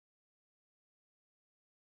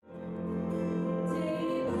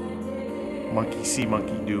monkey see,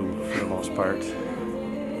 monkey do for the most part.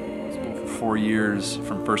 For 4 years,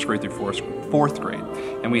 from first grade through fourth grade,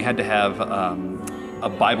 and we had to have a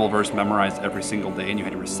Bible verse memorized every single day, and you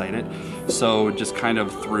had to recite it. So just kind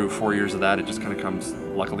of through 4 years of that, it just kind of comes,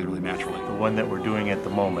 luckily, really naturally. The one that we're doing at the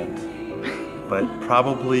moment, but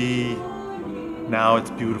probably now it's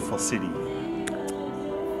Beautiful City.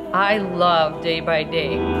 I love Day by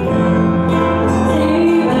Day.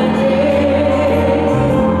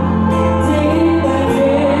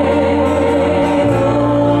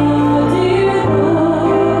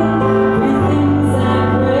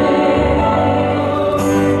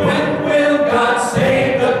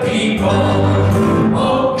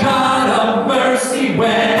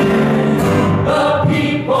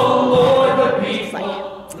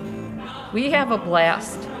 We have a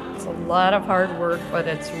blast. It's a lot of hard work, but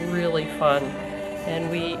it's really fun, and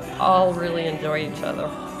we all really enjoy each other.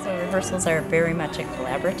 So rehearsals are very much a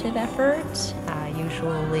collaborative effort.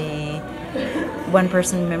 Usually one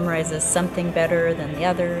person memorizes something better than the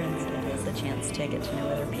other, and so it is a chance to get to know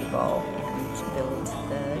other people and build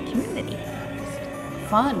the community.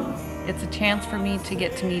 Fun. It's a chance for me to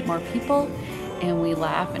get to meet more people, and we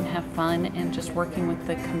laugh and have fun, and just working with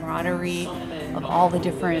the camaraderie of all the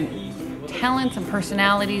different talents and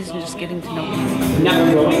personalities, and just getting to know people. Now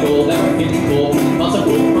we're growing old, now we're getting cold, lots of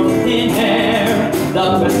gold from thin air.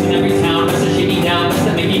 The best in every town, that's a shaking down, that's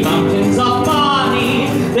the making mountains of money.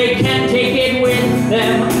 They can't take it with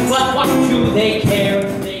them, but what do they care?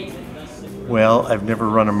 Well, I've never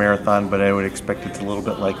run a marathon, but I would expect it's a little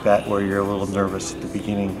bit like that, where you're a little nervous at the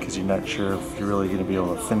beginning because you're not sure if you're really going to be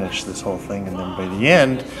able to finish this whole thing, and then by the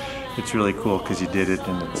end, it's really cool because you did it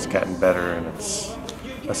and it's gotten better and it's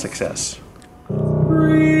a success. The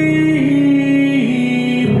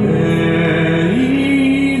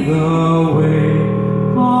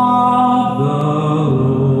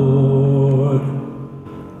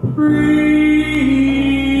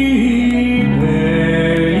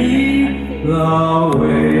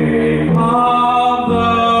way